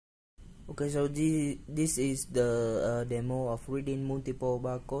Okay, so this is the demo of reading multiple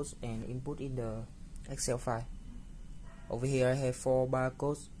barcodes and input in the Excel file. Over here I have 4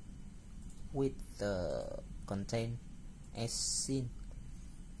 barcodes with the content as seen.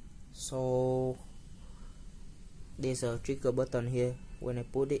 So there's a trigger button here. When I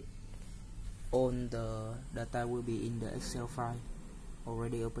put it on, the data will be in the Excel file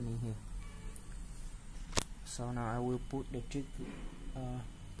already opening here. So now I will put the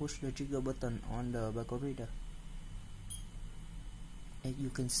push the trigger button on the barcode reader. As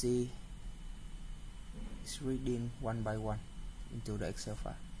you can see, it's reading one by one into the Excel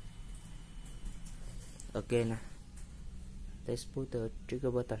file. Okay, now let's put the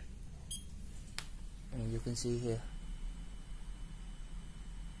trigger button, and you can see here.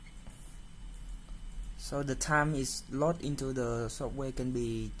 So the time is logged into the software can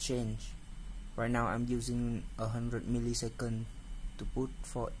be changed. Right now I'm using 100 milliseconds to put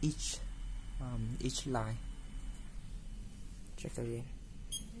for each line. Check again.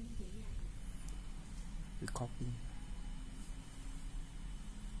 We copy.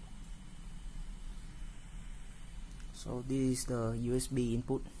 So this is the USB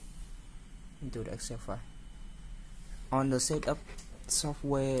input into the Excel file. On the setup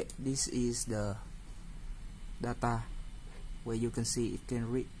software, this is the data where you can see it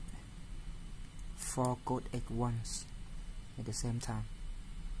can read 4 codes at once at the same time.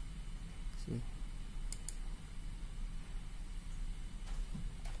 See?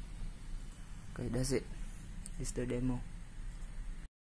 Okay, that's it. It's the demo.